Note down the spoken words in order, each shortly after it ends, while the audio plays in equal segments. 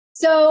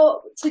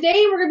So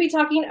today we're going to be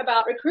talking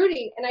about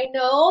recruiting. And I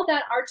know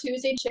that our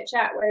Tuesday chit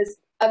chat was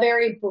a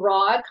very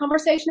broad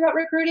conversation about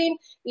recruiting,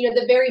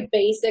 the very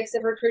basics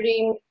of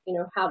recruiting,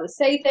 how to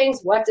say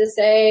things, what to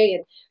say,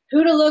 and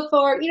who to look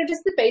for,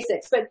 just the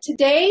basics. But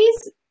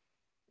today's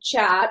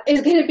chat is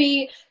going to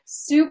be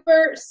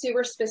super,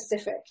 super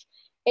specific.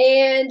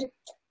 And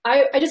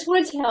I just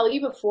want to tell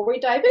you before we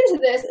dive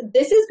into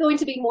this is going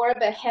to be more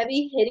of a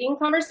heavy hitting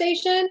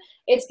conversation.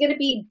 It's going to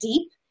be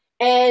deep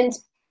and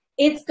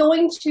it's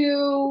going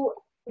to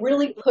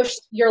really push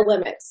your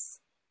limits.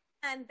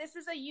 And this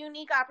is a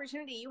unique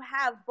opportunity. You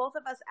have both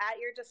of us at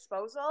your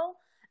disposal,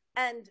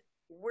 and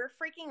we're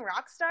freaking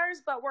rock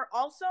stars, but we're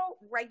also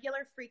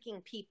regular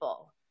freaking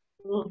people.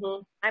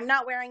 Mm-hmm. I'm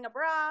not wearing a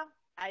bra.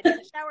 I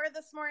didn't shower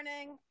this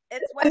morning.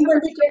 It's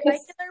regular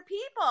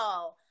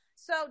people.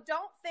 So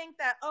don't think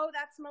that, oh,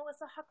 that's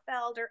Melissa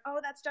Huckfeld or,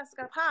 oh, that's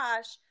Jessica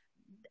Posh.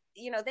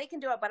 They can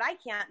do it, but I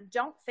can't.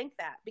 Don't think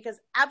that, because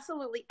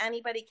absolutely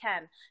anybody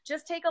can.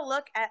 Just take a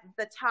look at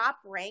the top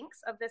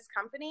ranks of this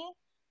company.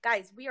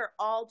 Guys, we are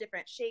all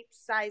different shapes,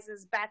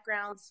 sizes,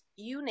 backgrounds,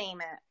 you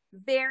name it.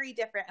 Very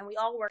different, and we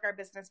all work our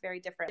business very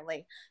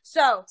differently.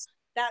 So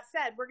that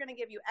said, we're going to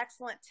give you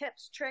excellent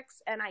tips,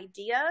 tricks, and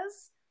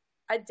ideas.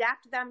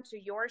 Adapt them to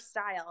your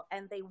style,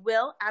 and they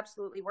will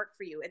absolutely work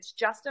for you. It's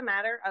just a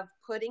matter of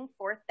putting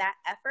forth that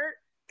effort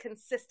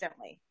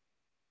consistently.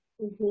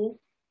 Mm-hmm.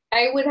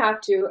 I would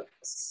have to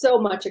so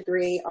much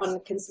agree on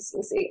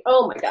consistency.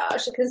 Oh my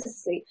gosh, the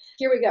consistency.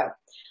 Here we go.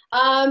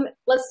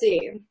 Let's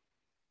see.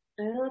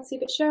 Let's see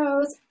if it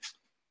shows.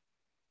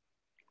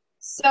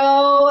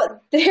 So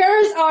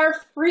there's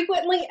our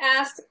frequently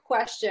asked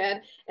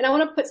question. And I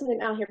want to put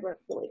something out here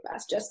really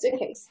fast, just in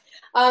case.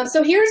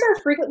 So here's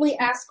our frequently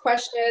asked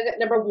question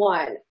number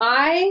 1.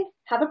 I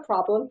have a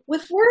problem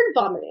with word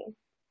vomiting.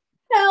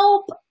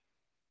 Help.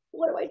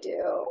 What do I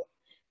do?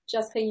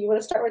 Jessica, you want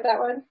to start with that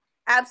one?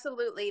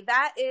 Absolutely.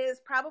 That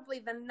is probably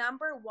the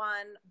number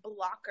one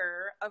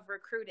blocker of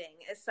recruiting,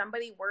 is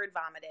somebody word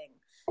vomiting.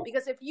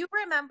 Because if you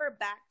remember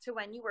back to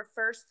when you were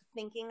first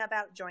thinking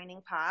about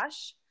joining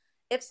Posh,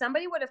 if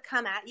somebody would have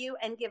come at you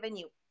and given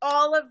you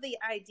all of the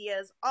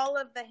ideas, all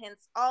of the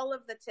hints, all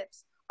of the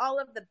tips, all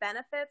of the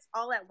benefits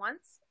all at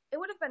once, it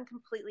would have been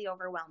completely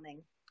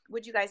overwhelming.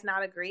 Would you guys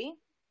not agree?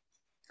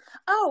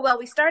 Oh, well,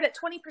 we start at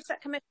 20%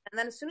 commission, and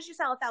then as soon as you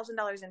sell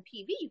 $1,000 in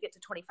PV, you get to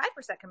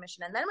 25%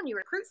 commission. And then when you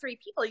recruit 3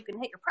 people, you can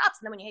hit your props.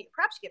 And then when you hit your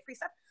props, you get free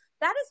stuff.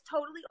 That is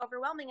totally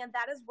overwhelming, and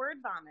that is word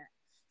vomit.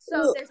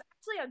 So there's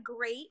actually a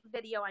great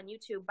video on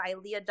YouTube by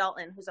Leah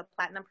Dalton, who's a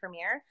Platinum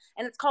Premier,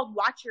 and it's called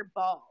Watch Your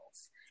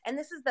Balls. And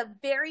this is the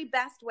very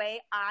best way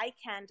I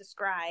can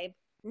describe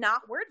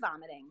not word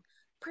vomiting.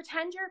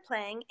 Pretend you're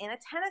playing in a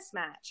tennis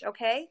match,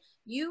 okay?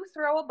 You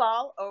throw a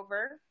ball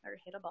over, or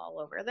hit a ball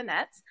over the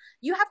net.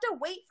 You have to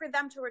wait for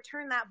them to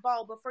return that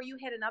ball before you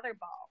hit another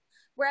ball.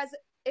 Whereas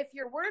if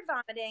you're word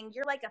vomiting,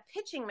 you're like a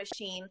pitching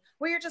machine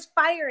where you're just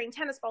firing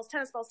tennis balls,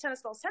 tennis balls,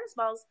 tennis balls, tennis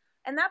balls,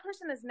 and that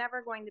person is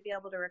never going to be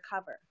able to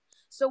recover.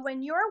 So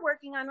when you're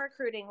working on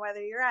recruiting,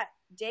 whether you're at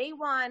day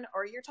 1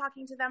 or you're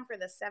talking to them for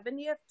the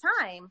 70th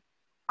time,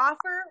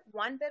 offer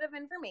one bit of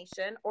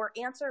information or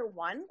answer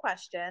one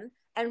question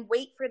and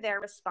wait for their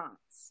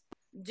response.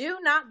 Do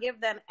not give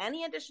them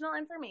any additional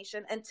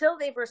information until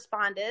they've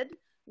responded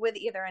with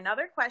either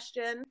another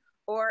question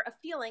or a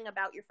feeling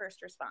about your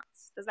first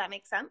response. Does that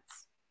make sense?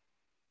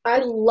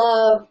 I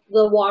love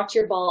the watch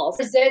your balls.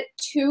 Is it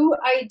 2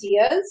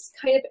 ideas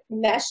kind of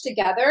meshed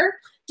together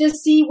to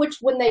see which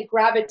one they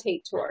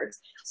gravitate towards?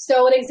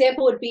 So an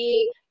example would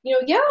be,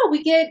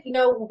 we get,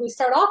 when we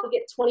start off, we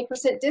get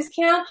 20%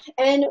 discount,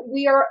 and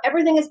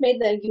everything is made in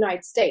the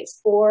United States,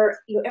 or,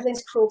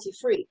 everything's cruelty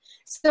free.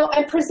 So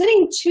I'm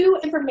presenting 2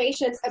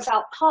 informations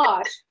about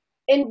Posh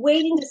and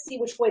waiting to see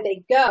which way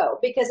they go.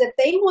 Because if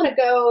they want to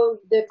go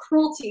the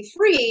cruelty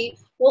free,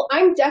 well,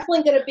 I'm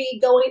definitely going to be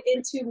going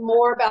into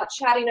more about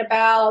chatting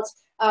about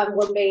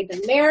we're made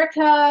in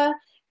America,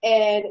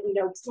 and,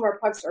 some of our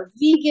products are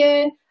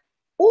vegan.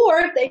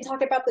 Or they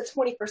talk about the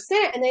 20%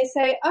 and they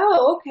say,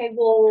 oh, okay,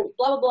 well,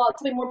 blah, blah, blah.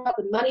 Tell me more about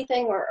the money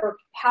thing, or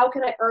how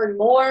can I earn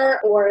more,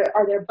 or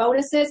are there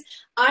bonuses?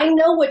 I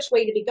know which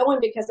way to be going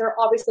because their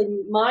obviously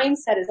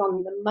mindset is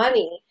on the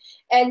money.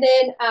 And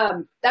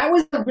then that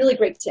was a really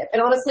great tip.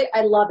 And honestly,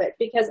 I love it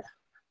because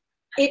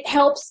it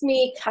helps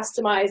me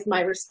customize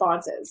my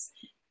responses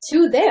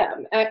to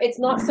them. It's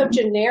not so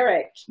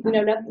generic.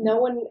 No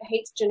one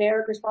hates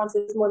generic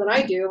responses more than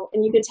I do.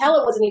 And you could tell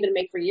it wasn't even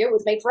made for you. It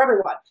was made for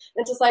everyone.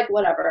 It's just like,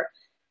 whatever.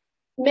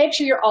 Make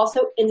sure you're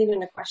also ending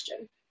in a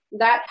question.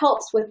 That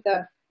helps with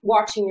the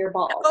watching your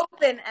balls.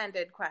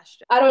 Open-ended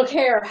question. I don't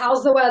care.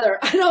 How's the weather?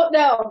 I don't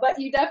know. But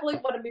you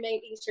definitely want to be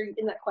making sure you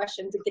in that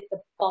question to get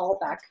the ball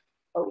back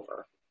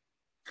over.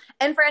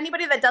 And for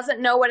anybody that doesn't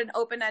know what an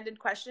open-ended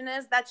question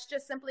is, that's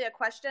just simply a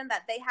question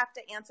that they have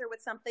to answer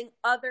with something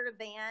other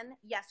than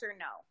yes or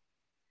no.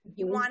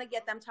 You want to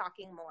get them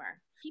talking more.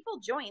 People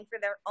join for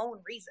their own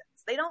reasons.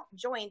 They don't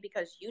join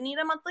because you need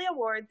a monthly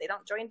award. They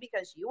don't join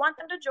because you want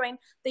them to join.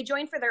 They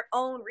join for their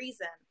own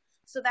reason.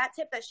 So that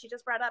tip that she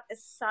just brought up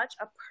is such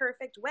a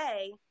perfect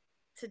way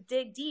to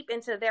dig deep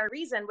into their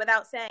reason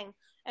without saying,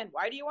 and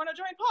why do you want to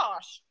join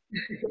Posh?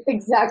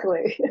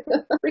 Exactly.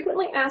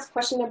 Frequently asked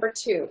question number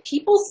 2.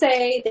 People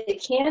say they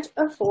can't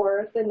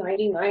afford the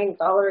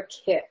 $99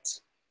 kit.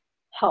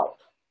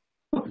 Help.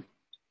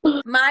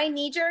 My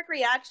knee-jerk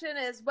reaction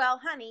is, well,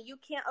 honey, you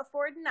can't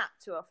afford not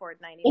to afford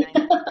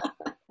 $99.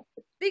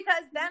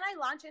 Because then I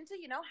launch into,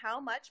 how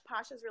much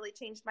Posh has really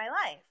changed my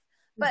life.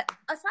 But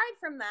aside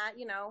from that,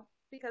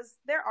 because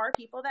there are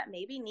people that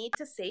maybe need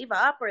to save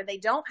up or they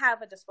don't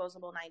have a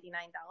disposable $99,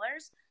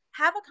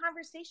 have a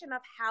conversation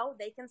of how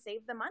they can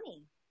save the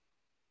money.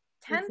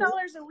 $10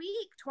 a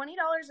week, $20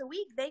 a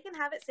week, they can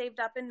have it saved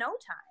up in no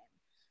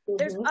time.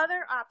 There's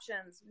other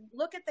options.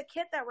 Look at the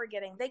kit that we're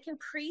getting. They can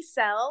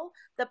pre-sell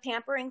the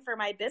Pampering for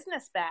My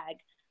Business bag.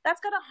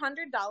 That's got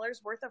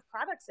 $100 worth of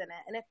products in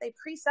it. And if they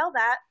pre-sell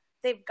that,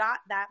 they've got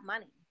that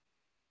money.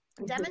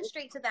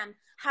 Demonstrate to them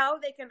how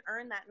they can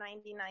earn that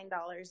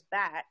 $99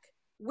 back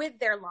with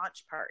their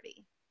launch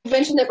party. You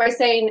mentioned it by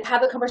saying,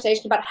 have a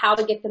conversation about how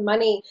to get the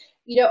money.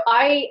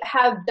 I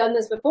have done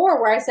this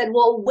before where I said,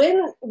 well,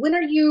 when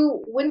do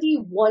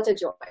you want to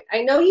join?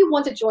 I know you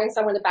want to join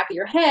somewhere in the back of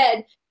your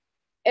head.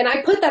 And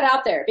I put that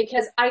out there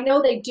because I know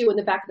they do in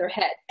the back of their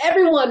head.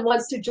 Everyone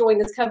wants to join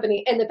this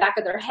company in the back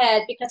of their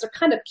head because they're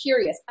kind of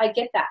curious. I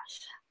get that.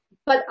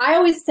 But I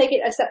always take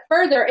it a step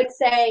further and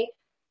say,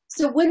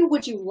 so when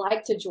would you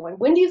like to join?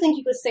 When do you think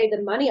you could save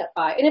the money up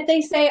by? And if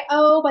they say,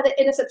 oh, by the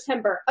end of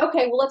September,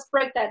 okay, well, let's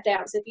break that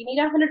down. So if you need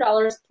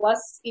 $100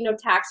 plus,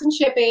 tax and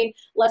shipping,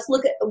 let's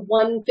look at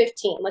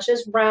 $115. Let's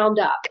just round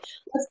up.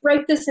 Let's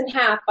break this in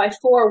half by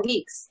 4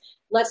 weeks.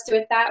 Let's do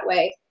it that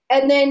way.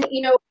 And then,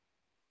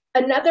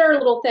 another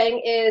little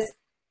thing is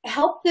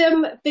help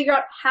them figure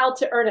out how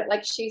to earn it.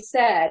 Like she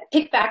said,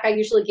 kickback I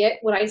usually get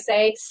when I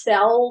say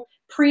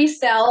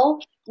pre-sell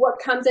what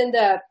comes in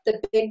the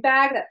big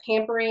bag, that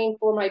Pampering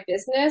for My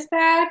Business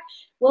bag.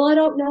 Well, I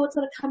don't know what's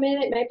going to come in.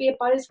 It might be a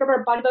body scrubber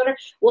or body builder.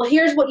 Well,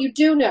 here's what you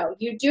do know.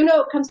 You do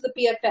know it comes with a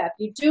BFF.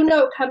 You do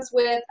know it comes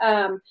with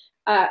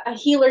a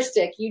healer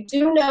stick. You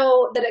do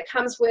know that it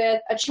comes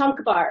with a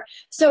chunk bar.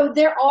 So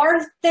there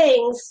are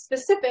things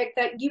specific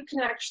that you can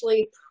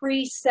actually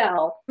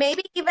pre-sell.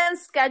 Maybe even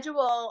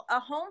schedule a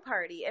home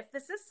party. If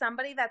this is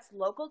somebody that's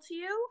local to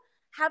you,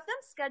 have them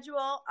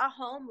schedule a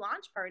home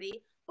launch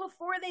party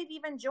before they've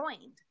even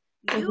joined.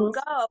 You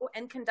go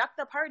and conduct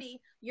the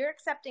party. You're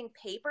accepting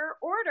paper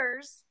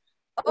orders.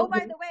 Oh, by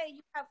the way,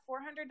 you have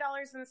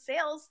 $400 in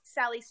sales,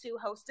 Sally Sue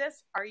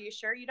hostess. Are you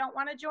sure you don't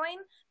want to join?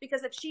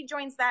 Because if she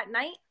joins that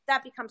night,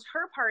 that becomes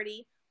her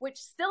party, which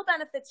still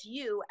benefits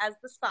you as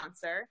the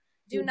sponsor.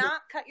 Do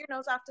not cut your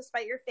nose off to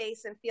spite your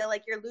face and feel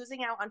like you're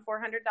losing out on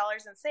 $400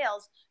 in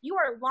sales. You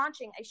are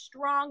launching a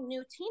strong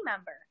new team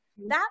member.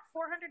 That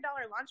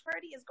 $400 launch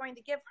party is going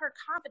to give her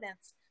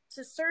confidence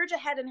to surge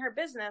ahead in her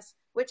business,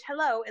 which,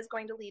 is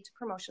going to lead to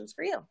promotions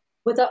for you.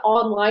 With an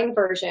online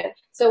version.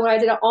 So when I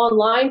did an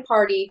online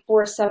party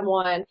for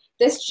someone,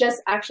 this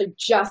just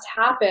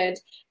happened.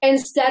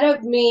 Instead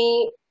of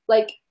me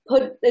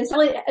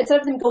instead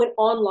of them going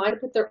online to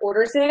put their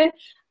orders in,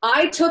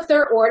 I took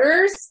their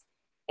orders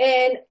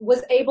and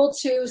was able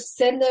to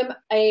send them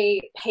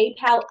a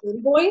PayPal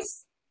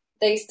invoice.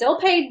 They still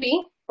paid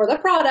me for the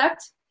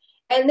product.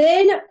 And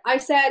then I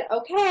said,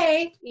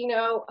 okay,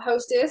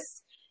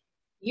 hostess,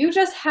 you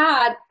just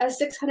had a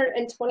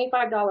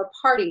 $625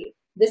 party.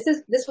 This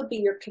would be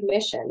your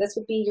commission. This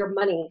would be your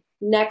money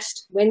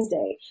next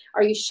Wednesday.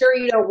 Are you sure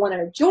you don't want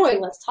to join?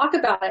 Let's talk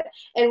about it.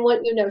 And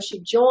when she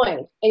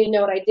joined, and you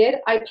know what I did?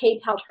 I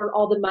PayPal'd her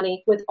all the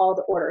money with all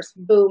the orders.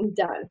 Boom,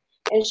 done.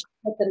 And she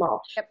put them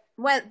all. Yep.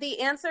 Well,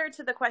 the answer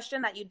to the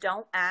question that you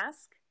don't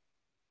ask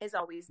is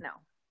always no.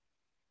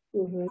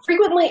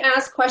 Frequently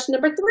asked question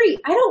number 3.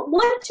 I don't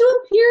want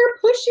to appear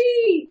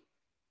pushy.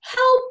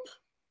 Help.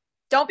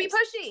 Don't be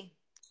pushy.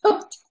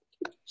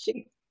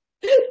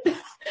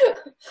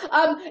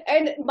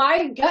 And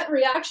my gut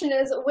reaction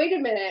is, wait a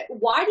minute,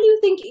 why do you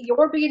think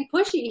you're being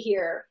pushy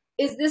here?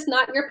 Is this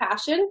not your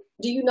passion?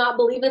 Do you not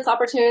believe in this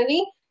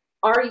opportunity?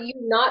 Are you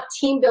not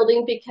team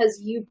building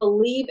because you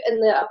believe in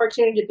the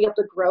opportunity to be able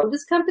to grow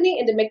this company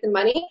and to make the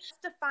money?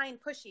 Let's define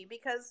pushy,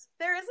 because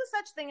there is a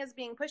such thing as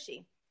being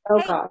pushy. Oh,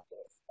 gosh.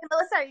 Hey,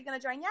 Melissa, are you going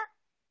to join yet?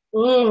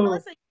 Hey,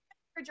 Melissa,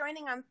 you're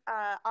joining on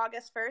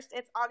August 1st.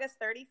 It's August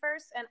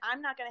 31st, and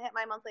I'm not going to hit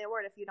my monthly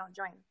award if you don't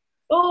join.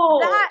 Oh,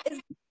 that is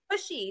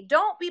pushy.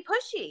 Don't be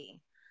pushy.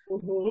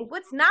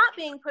 What's not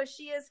being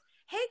pushy is,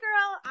 hey,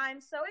 girl, I'm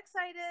so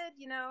excited.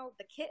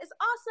 The kit is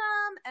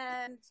awesome,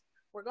 and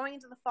we're going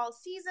into the fall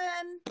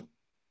season.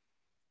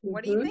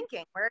 What are you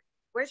thinking?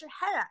 Where's your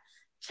head at?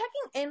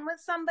 Checking in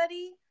with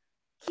somebody,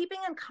 keeping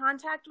in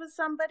contact with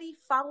somebody,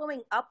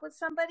 following up with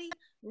somebody,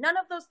 none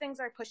of those things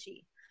are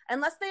pushy.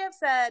 Unless they have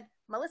said,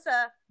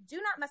 Melissa, do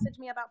not message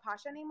me about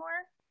Posh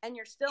anymore, and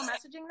you're still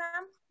messaging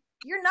them,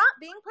 you're not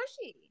being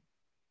pushy.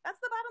 That's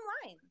the bottom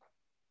line.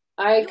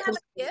 You have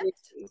a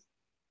gift.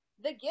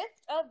 The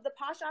gift of the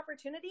Posh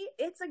opportunity,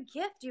 it's a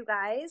gift, you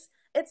guys.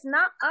 It's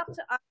not up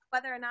to us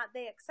whether or not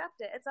they accept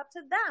it. It's up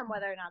to them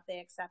whether or not they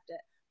accept it.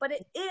 But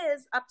it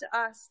is up to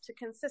us to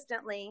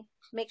consistently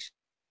make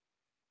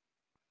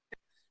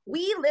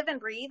We live and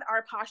breathe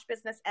our Posh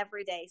business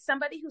every day.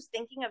 Somebody who's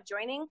thinking of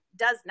joining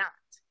does not.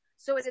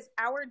 So it is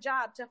our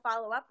job to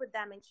follow up with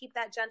them and keep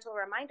that gentle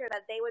reminder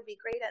that they would be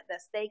great at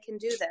this. They can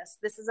do this.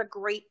 This is a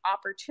great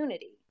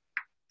opportunity.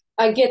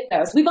 I get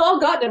those. We've all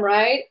gotten them,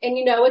 right? And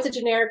it's a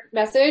generic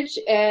message,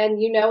 and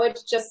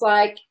it's just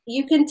like,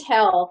 you can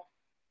tell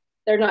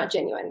they're not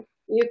genuine.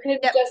 You could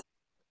just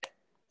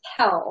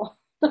tell.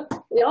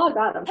 We all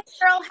got them. Hey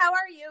girl, how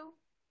are you?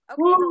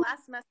 Okay, the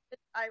last message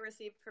I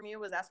received from you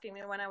was asking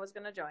me when I was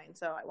going to join,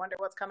 so I wonder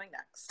what's coming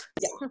next.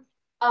 Yeah.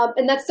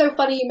 And that's so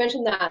funny you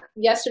mentioned that.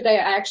 Yesterday,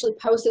 I actually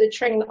posted a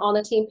training on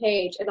the team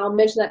page, and I'll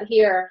mention that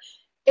here.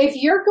 If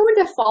you're going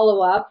to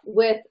follow up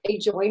with a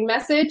join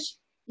message,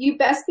 you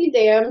best be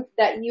damned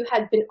that you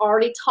had been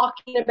already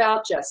talking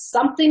about just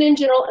something in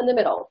general in the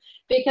middle.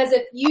 Because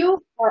if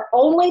you are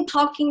only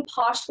talking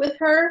Posh with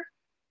her,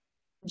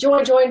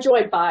 join,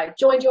 bye.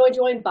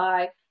 Join,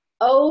 bye.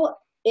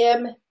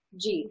 OMG.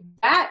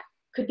 That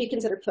could be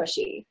considered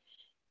pushy.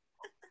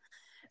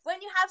 When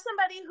you have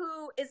somebody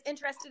who is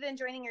interested in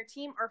joining your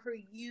team, or who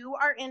you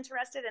are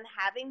interested in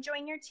having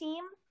join your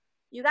team,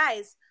 you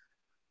guys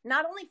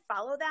not only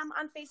follow them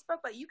on Facebook,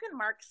 but you can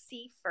mark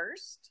see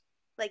first,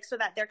 like so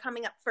that they're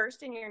coming up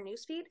first in your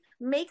newsfeed.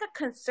 Make a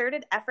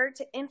concerted effort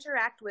to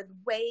interact with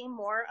way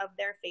more of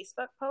their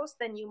Facebook posts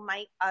than you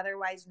might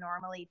otherwise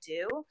normally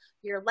do.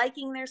 You're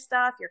liking their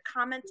stuff, you're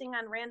commenting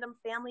on random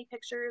family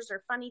pictures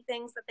or funny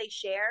things that they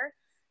share.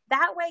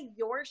 That way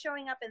you're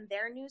showing up in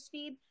their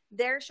newsfeed,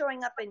 they're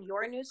showing up in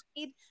your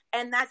newsfeed,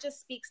 and that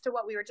just speaks to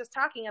what we were just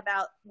talking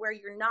about, where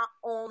you're not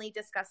only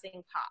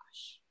discussing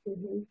Posh.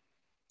 Mm-hmm.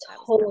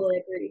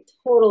 Totally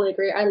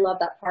agree. I love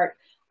that part.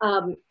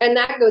 And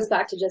that goes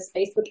back to just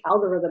Facebook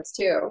algorithms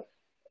too.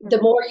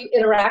 The more you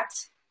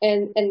interact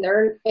in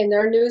their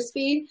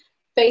newsfeed,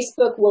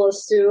 Facebook will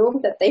assume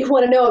that they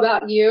want to know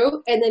about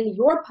you, and then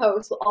your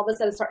post will all of a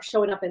sudden start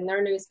showing up in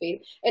their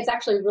newsfeed. It's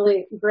actually a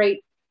really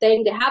great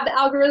thing to have the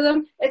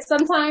algorithm. It's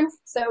sometimes.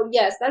 So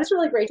yes, that's a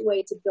really great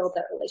way to build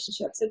that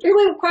relationship. So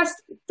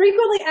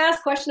frequently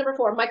asked question number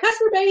 4. My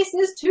customer base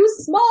is too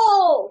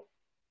small.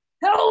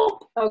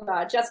 Help! Oh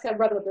God, Jessica,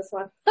 run with this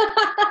one.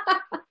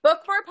 Book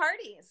more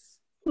parties.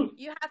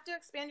 You have to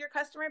expand your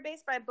customer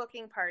base by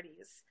booking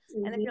parties.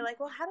 Mm-hmm. And if you're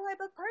like, well, how do I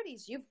book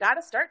parties? You've got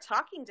to start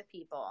talking to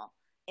people.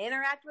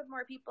 Interact with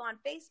more people on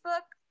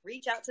Facebook.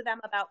 Reach out to them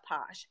about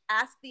Posh.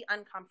 Ask the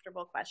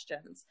uncomfortable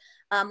questions.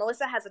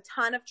 Melissa has a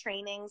ton of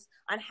trainings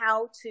on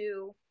how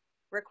to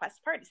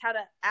request parties, how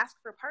to ask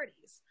for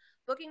parties.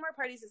 Booking more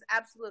parties is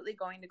absolutely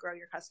going to grow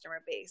your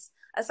customer base.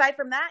 Aside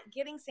from that,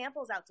 getting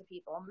samples out to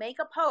people. Make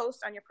a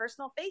post on your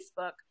personal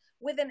Facebook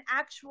with an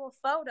actual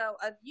photo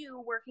of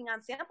you working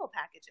on sample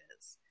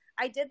packages.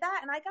 I did that,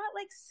 and I got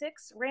like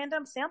 6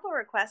 random sample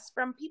requests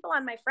from people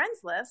on my friends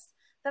list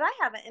that I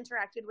haven't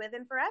interacted with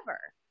in forever.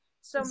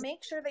 So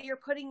make sure that you're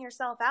putting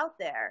yourself out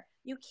there.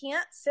 You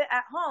can't sit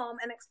at home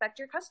and expect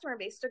your customer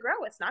base to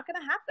grow. It's not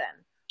going to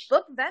happen.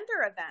 Book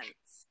vendor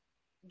events.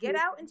 Get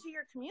out into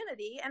your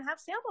community and have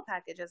sample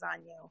packages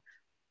on you.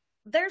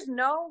 There's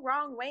no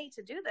wrong way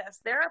to do this.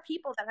 There are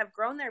people that have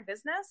grown their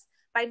business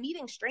by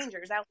meeting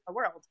strangers out in the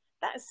world.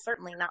 That is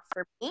certainly not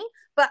for me,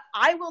 but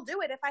I will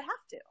do it if I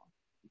have to.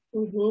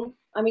 Mm-hmm.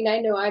 I mean, I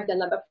know I've done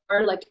that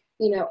before, like,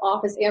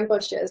 office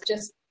ambushes,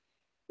 just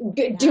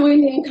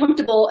doing the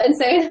uncomfortable and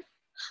saying,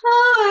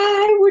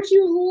 hi, would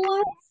you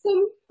like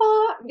some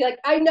pot? Like,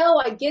 I know,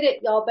 I get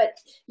it, y'all, but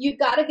you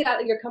got to get out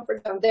of your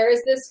comfort zone. There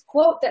is this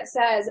quote that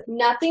says,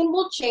 nothing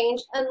will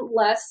change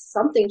unless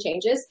something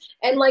changes.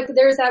 And like,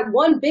 there's that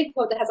one big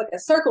quote that has like a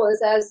circle that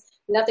says,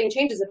 nothing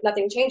changes if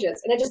nothing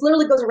changes. And it just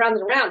literally goes around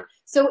and around.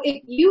 So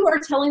if you are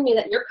telling me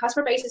that your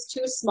customer base is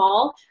too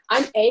small,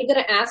 I'm going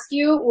to ask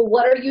you, well,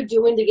 what are you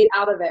doing to get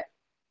out of it?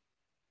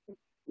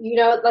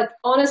 Like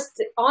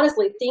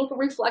honestly, think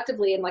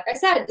reflectively. And like I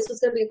said, this is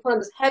going to be one of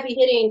those heavy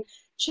hitting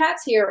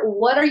chats here.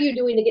 What are you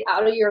doing to get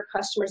out of your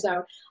customer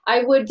zone?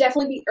 I would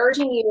definitely be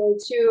urging you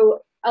to,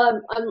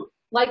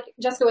 like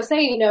Jessica was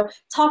saying,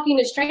 talking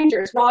to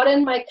strangers,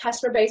 broaden my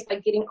customer base by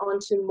getting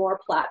onto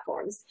more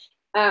platforms.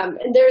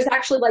 And there's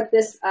actually like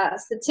this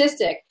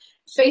statistic.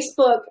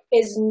 Facebook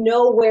is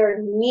nowhere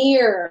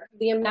near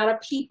the amount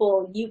of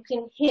people you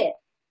can hit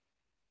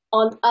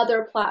on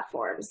other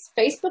platforms.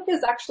 Facebook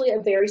is actually a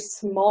very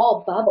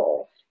small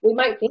bubble. We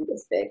might think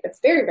it's big, but it's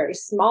very, very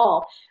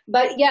small.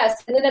 But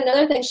yes, and then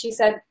another thing she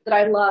said that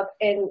I love,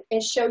 and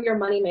show your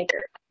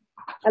moneymaker.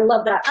 I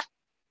love that.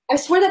 I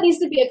swear that needs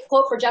to be a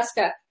quote for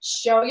Jessica.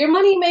 Show your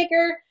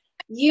moneymaker.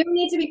 You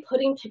need to be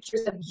putting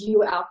pictures of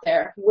you out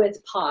there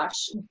with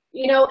Posh.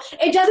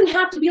 It doesn't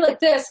have to be like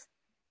this.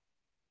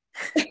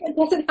 It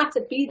doesn't have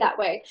to be that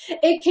way.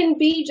 It can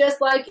be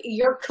just like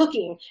you're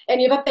cooking and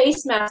you have a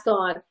face mask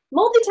on.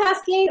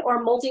 Multitasking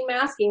or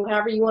multi-masking,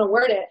 however you want to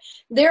word it.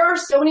 There are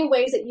so many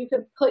ways that you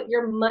could put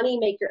your money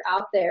maker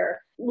out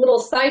there. Little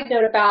side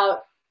note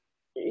about,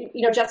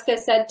 Jessica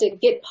said to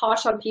get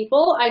Posh on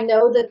people. I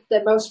know that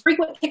the most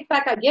frequent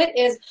kickback I get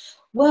is,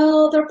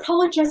 well, they're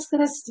probably just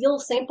going to steal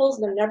samples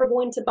and they're never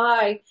going to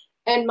buy.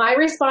 And my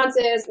response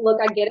is, look,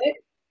 I get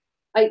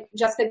it.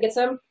 Jessica gets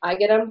them. I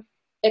get them.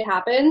 it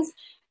happens.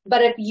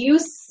 But if you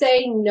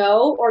say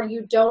no or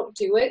you don't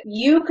do it,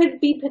 you could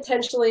be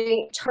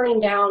potentially turning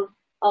down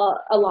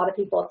a lot of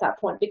people at that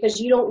point because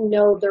you don't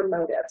know their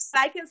motives.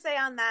 What I can say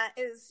on that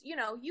is, you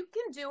know, you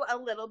can do a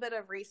little bit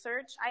of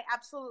research. I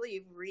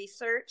absolutely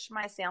research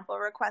my sample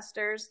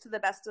requesters to the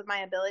best of my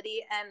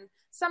ability. And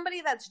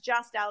somebody that's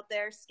just out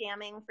there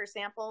scamming for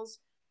samples,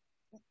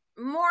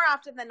 more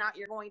often than not,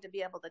 you're going to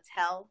be able to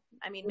tell.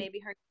 I mean, maybe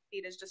her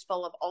feed is just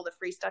full of all the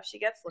free stuff she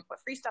gets. Look what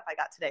free stuff I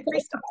got today.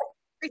 Free stuff.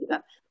 Free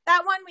stuff.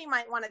 That one we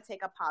might want to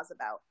take a pause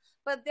about.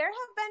 But there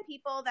have been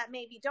people that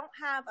maybe don't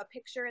have a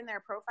picture in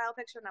their profile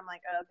picture, and I'm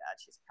like, oh God,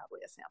 she's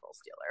probably a sample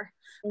stealer.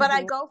 But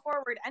I go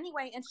forward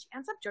anyway, and she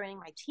ends up joining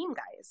my team,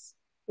 guys.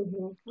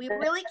 We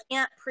really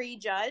can't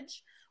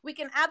prejudge. We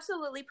can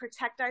absolutely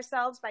protect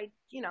ourselves by,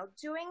 you know,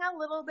 doing a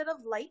little bit of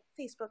light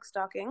Facebook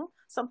stalking,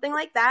 something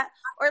like that.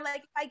 Or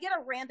like if I get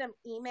a random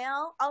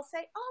email, I'll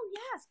say, oh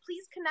yes,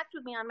 please connect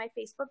with me on my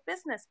Facebook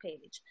business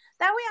page.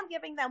 That way I'm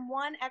giving them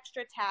one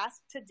extra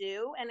task to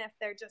do. And if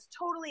they're just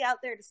totally out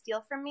there to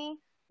steal from me,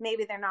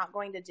 maybe they're not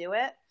going to do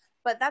it.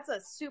 But that's a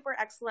super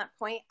excellent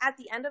point. At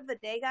the end of the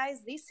day,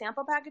 guys, these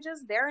sample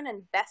packages, they're an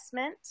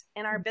investment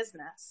in our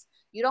business.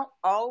 You don't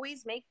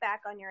always make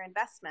back on your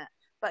investment,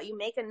 but you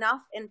make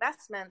enough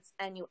investments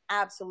and you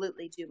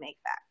absolutely do make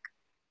back.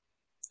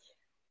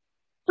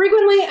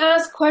 Frequently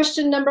asked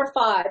question number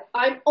 5.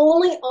 I'm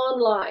only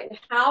online.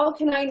 How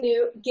can I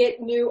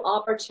get new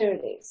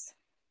opportunities?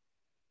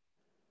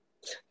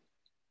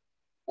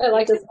 I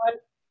like this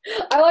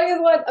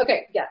one.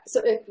 Okay, yeah.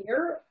 So if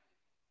you're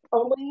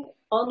only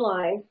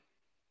online,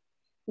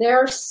 there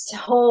are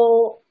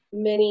so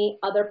many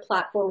other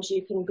platforms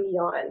you can be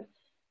on.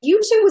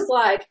 YouTube is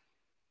like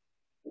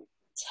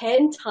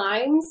 10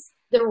 times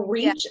the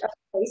reach of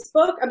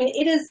Facebook. I mean,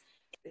 it is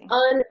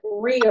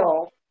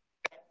unreal.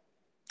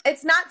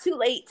 It's not too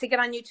late to get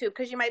on YouTube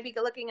because you might be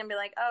looking and be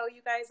like, oh,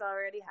 you guys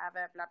already have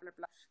it, blah, blah,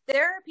 blah.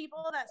 There are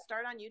people that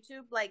start on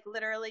YouTube like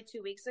literally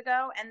 2 weeks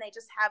ago and they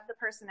just have the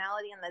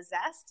personality and the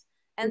zest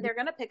and they're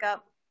going to pick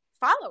up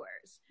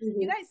followers.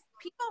 You guys,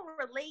 people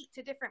relate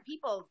to different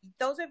people.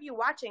 Those of you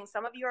watching,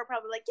 some of you are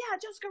probably like, yeah,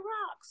 Jessica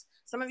rocks.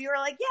 Some of you are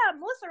like, yeah,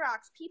 Melissa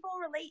rocks. People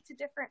relate to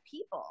different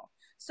people.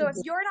 So if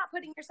you're not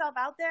putting yourself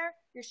out there,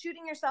 you're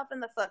shooting yourself in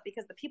the foot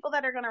because the people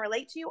that are going to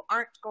relate to you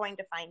aren't going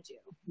to find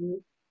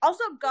you.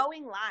 Also,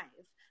 going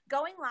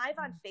live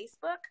on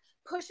Facebook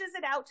pushes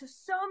it out to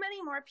so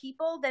many more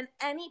people than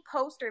any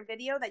post or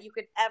video that you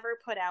could ever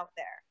put out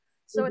there.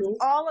 So it's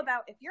all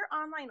about, if you're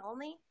online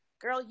only,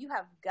 girl, you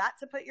have got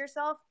to put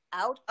yourself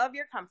out of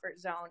your comfort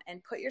zone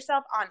and put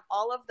yourself on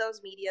all of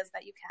those medias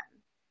that you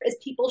can. Is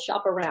people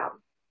shop around.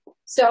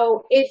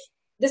 So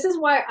this is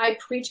why I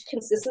preach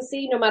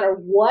consistency, no matter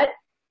what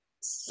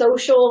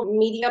social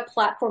media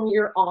platform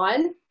you're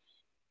on,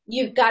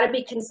 you've got to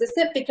be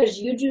consistent because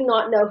you do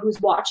not know who's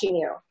watching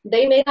you.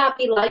 They may not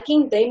be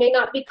liking, they may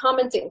not be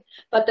commenting,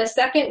 but the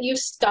second you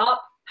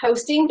stop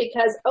posting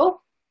because,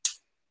 oh,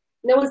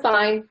 no one's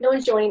buying, no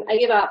one's joining, I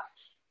give up,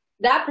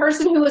 that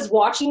person who is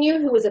watching you,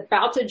 who is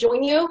about to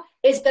join you,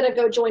 is going to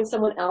go join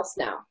someone else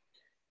now.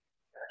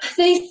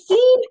 They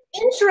seem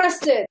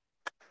interested,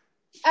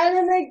 and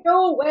then they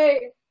go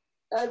away,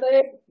 and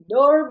they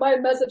ignore my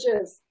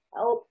messages.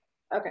 Oh,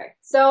 okay.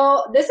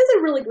 So this is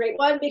a really great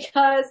one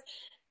because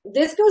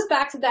this goes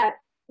back to that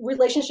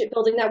relationship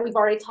building that we've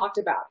already talked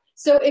about.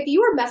 So if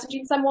you are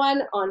messaging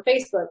someone on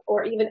Facebook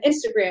or even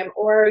Instagram,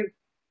 or,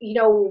 you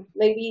know,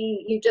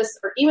 maybe you just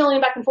are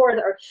emailing back and forth,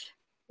 or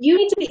you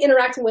need to be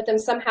interacting with them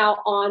somehow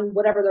on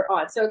whatever they're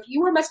on. So if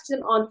you were messaging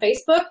them on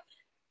Facebook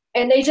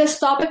and they just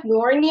stop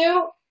ignoring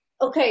you,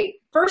 okay,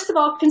 first of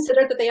all,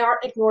 consider that they are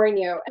ignoring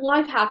you, and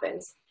life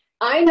happens.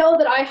 I know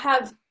that I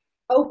have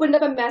opened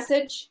up a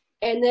message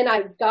and then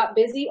I got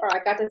busy or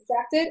I got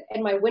distracted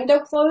and my window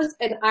closed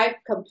and I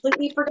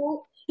completely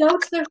forgot. Go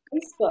to their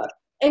Facebook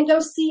and go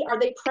see, are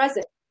they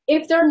present?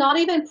 If they're not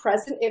even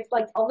present, if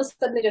like all of a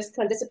sudden they just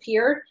kind of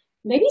disappeared,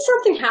 maybe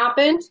something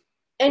happened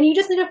and you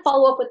just need to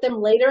follow up with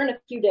them later in a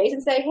few days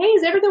and say, hey,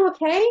 is everything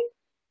okay?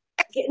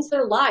 Get into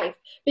their life.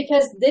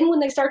 Because then when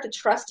they start to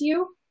trust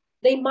you,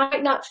 they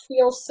might not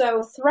feel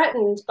so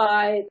threatened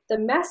by the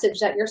message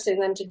that you're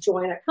sending them to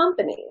join a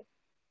company.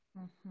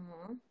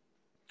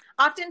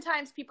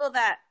 Oftentimes people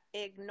that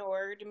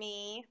ignored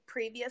me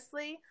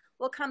previously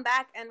will come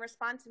back and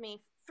respond to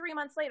me 3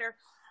 months later.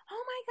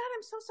 Oh my God,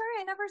 I'm so sorry.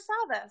 I never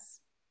saw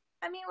this.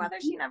 I mean,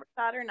 whether she never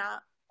saw it or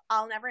not,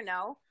 I'll never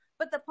know.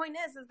 But the point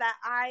is that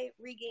I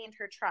regained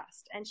her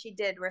trust and she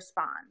did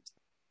respond.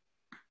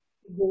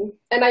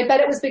 And I bet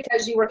it was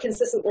because you were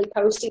consistently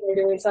posting or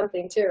doing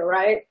something too,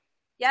 right?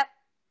 Yep.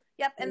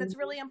 And it's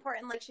really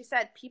important. Like she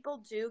said,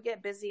 people do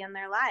get busy in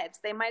their lives.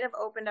 They might have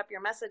opened up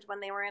your message when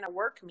they were in a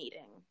work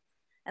meeting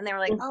and they were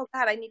like, oh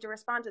God, I need to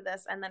respond to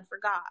this, and then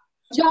forgot.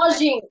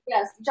 Judging.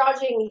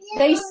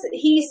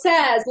 He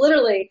says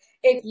literally,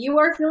 if you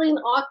are feeling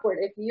awkward,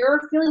 if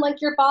you're feeling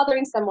like you're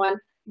bothering someone,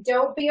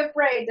 don't be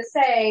afraid to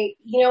say,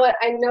 you know what,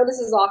 I know this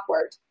is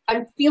awkward.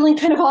 I'm feeling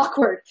kind of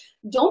awkward.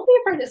 Don't be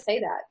afraid to say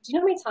that. Do you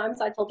know how many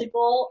times I told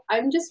people,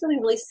 I'm just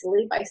feeling really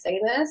silly by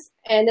saying this?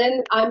 And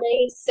then I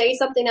may say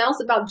something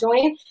else about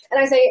joining, and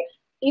I say,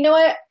 you know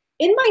what,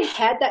 in my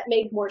head, that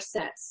made more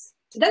sense.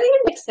 Did that even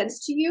make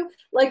sense to you?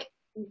 Like,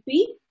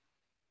 be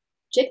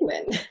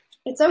genuine.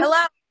 It's okay.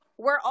 Hello,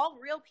 we're all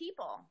real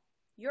people.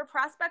 Your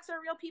prospects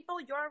are real people.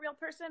 You're a real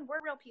person.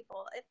 We're real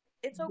people.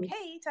 It's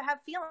okay to have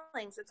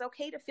feelings. It's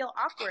okay to feel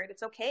awkward.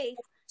 It's okay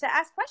to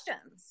ask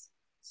questions.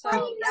 So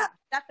yeah,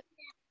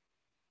 definitely.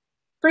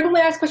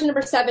 Frequently asked question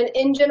number 7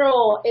 in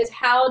general is,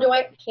 how do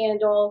I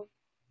handle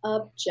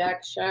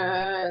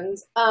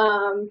objections?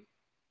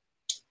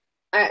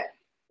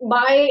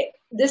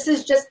 This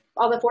is just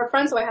on the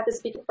forefront, so I have to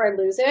speak before I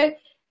lose it,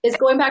 is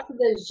going back to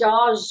the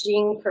Zhao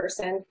Jing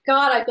person.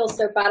 God, I feel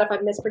so bad if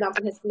I'm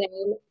mispronouncing his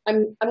name.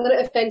 I'm going to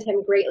offend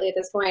him greatly at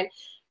this point.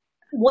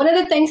 One of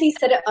the things he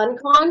said at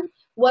Uncon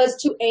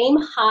was to aim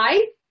high,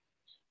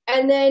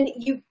 and then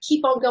you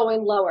keep on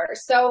going lower.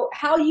 So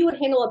how you would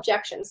handle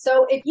objections.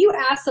 So if you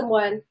ask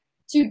someone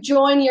to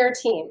join your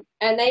team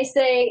and they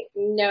say,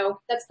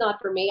 no, that's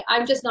not for me,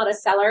 I'm just not a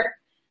seller,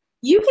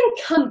 you can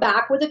come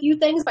back with a few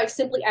things by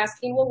simply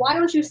asking, well, why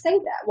don't you say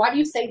that? Why do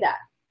you say that?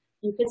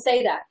 You can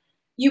say that.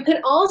 You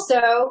can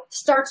also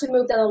start to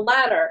move down the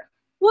ladder.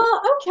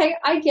 Well, okay,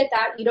 I get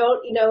that. You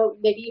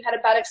don't, maybe you had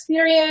a bad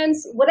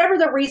experience. Whatever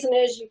the reason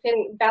is, you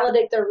can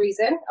validate the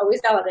reason.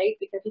 Always validate,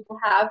 because people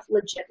have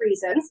legit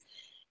reasons.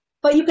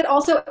 But you could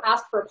also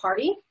ask for a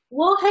party.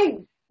 Well, hey,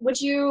 would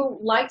you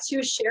like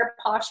to share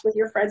Posh with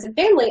your friends and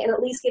family and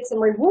at least get some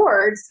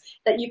rewards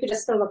that you could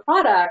just spend on the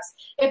products?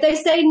 If they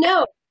say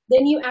no,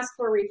 then you ask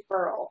for a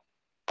referral.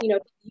 You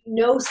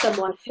know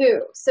someone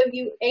who. So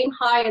you aim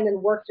high and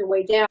then work your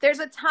way down. There's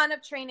a ton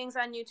of trainings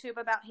on YouTube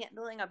about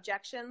handling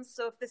objections.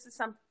 So if this is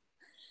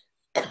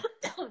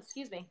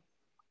excuse me,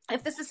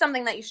 if this is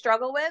something that you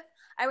struggle with,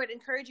 I would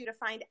encourage you to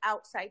find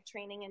outside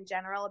training in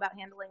general about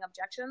handling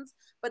objections.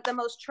 But the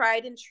most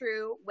tried and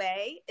true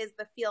way is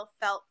the feel,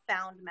 felt,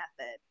 found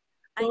method.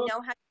 I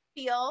know how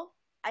you feel.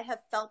 I have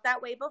felt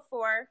that way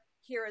before.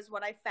 Here is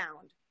what I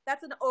found.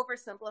 That's an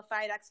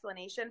oversimplified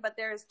explanation, but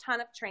there's a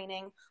ton of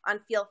training on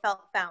feel,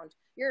 felt, found.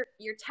 You're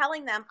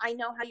telling them, I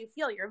know how you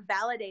feel. You're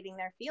validating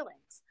their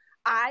feelings.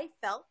 I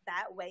felt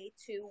that way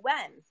too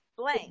when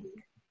blank.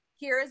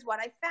 Here is what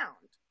I found.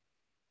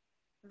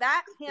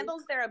 That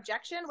handles their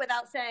objection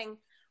without,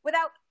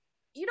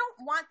 you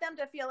don't want them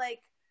to feel like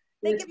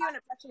they give you an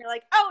objection. You're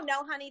like, oh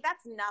no, honey,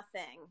 that's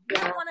nothing. You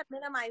don't want to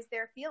minimize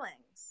their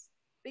feelings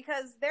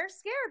because they're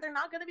scared. They're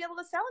not going to be able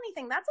to sell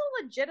anything. That's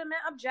a legitimate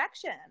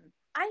objection.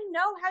 I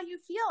know how you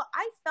feel.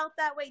 I felt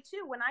that way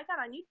too. When I got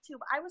on YouTube,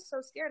 I was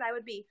so scared I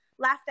would be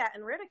laughed at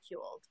and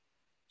ridiculed.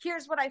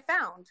 Here's what I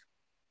found.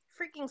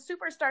 Freaking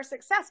superstar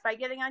success by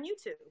getting on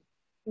YouTube.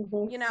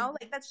 Mm-hmm.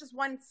 That's just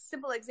one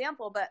simple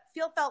example, but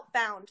feel, felt,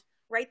 found.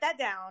 Write that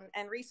down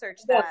and research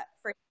that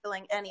for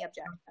handling any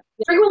objection.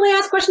 Frequently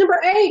asked question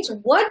number 8.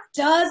 What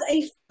does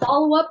a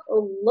follow-up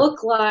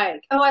look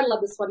like? Oh, I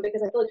love this one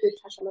because I feel like we've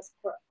touched on this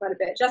quite a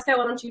bit. Jessica,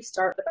 why don't you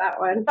start with that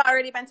one? I've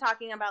already been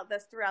talking about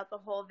this throughout the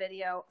whole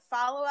video.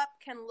 Follow-up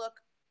can look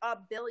a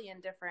billion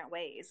different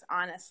ways,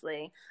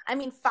 honestly. I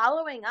mean,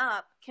 following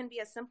up can be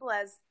as simple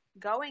as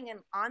going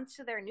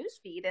onto their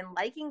newsfeed and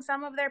liking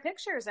some of their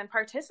pictures and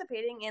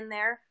participating in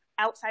their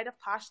outside of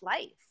Posh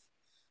life.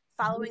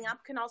 Following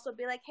up can also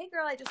be like, hey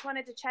girl, I just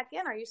wanted to check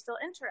in. Are you still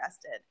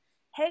interested?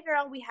 Hey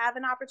girl, we have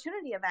an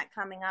opportunity event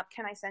coming up.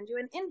 Can I send you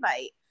an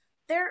invite?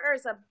 There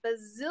is a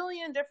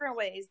bazillion different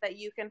ways that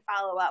you can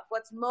follow up.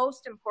 What's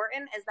most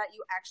important is that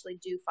you actually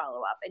do follow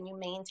up and you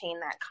maintain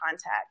that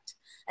contact.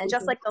 And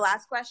just like the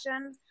last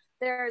question,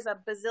 there's a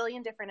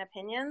bazillion different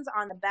opinions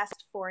on the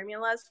best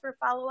formulas for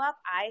follow-up.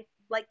 I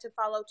like to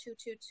follow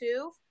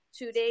 2-2-2,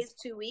 2 days,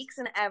 2 weeks,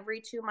 and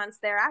every 2 months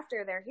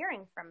thereafter, they're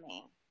hearing from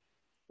me.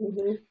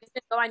 You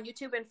can go on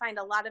YouTube and find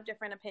a lot of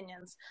different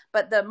opinions.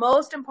 But the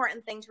most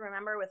important thing to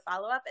remember with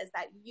follow-up is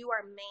that you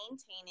are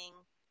maintaining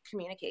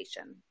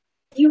communication.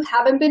 If you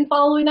haven't been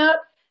following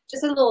up,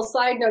 just a little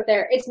side note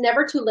there, it's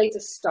never too late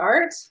to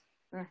start.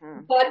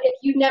 But if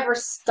you never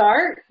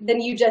start, then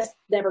you just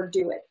never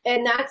do it.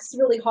 And that's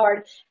really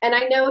hard. And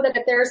I know that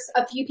if there's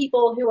a few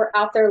people who are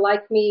out there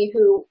like me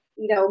who,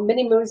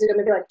 many moons ago,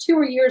 maybe like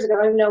 2 years ago,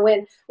 I don't know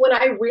when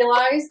I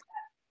realized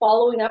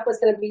following up was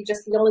going to be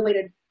just the only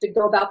way to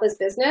go about this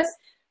business.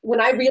 When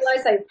I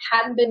realized I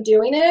hadn't been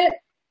doing it,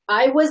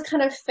 I was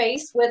kind of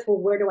faced with, well,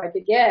 where do I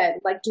begin?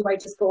 Like, do I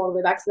just go all the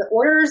way back to the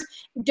orders?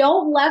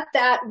 Don't let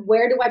that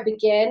where do I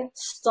begin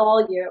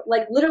stall you.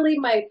 Like, literally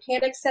my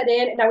panic set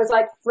in and I was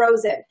like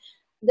frozen.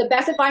 The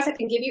best advice I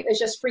can give you is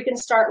just freaking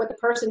start with the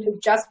person who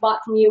just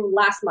bought from you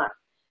last month.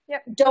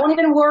 Yep. Don't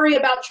even worry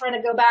about trying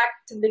to go back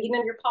to the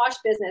beginning of your Posh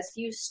business.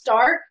 You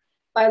start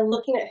by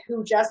looking at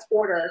who just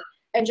ordered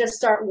and just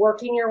start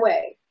working your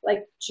way.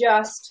 Like,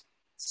 just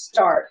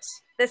start.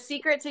 The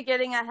secret to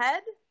getting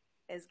ahead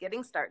is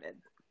getting started.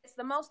 It's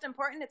the most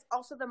important. It's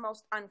also the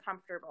most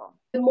uncomfortable.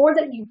 The more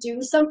that you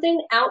do something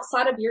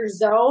outside of your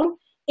zone,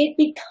 it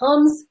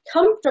becomes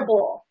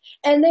comfortable.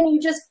 And then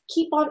you just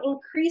keep on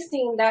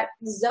increasing that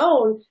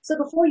zone. So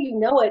before you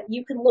know it,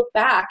 you can look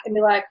back and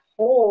be like,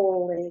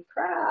 holy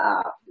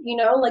crap,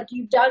 like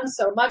you've done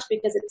so much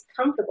because it's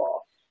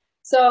comfortable.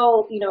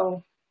 So,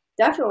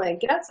 definitely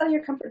get outside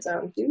your comfort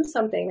zone, do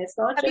something. It's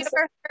not Have just. you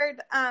ever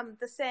heard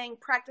the saying,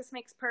 practice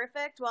makes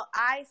perfect? Well,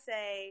 I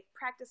say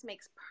practice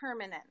makes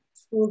permanent.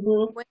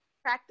 Mm-hmm. When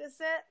you practice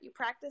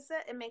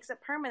it, it makes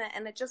it permanent,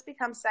 and it just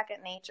becomes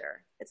second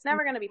nature. It's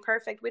never going to be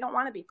perfect. We don't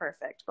want to be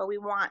perfect, but we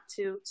want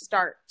to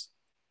start.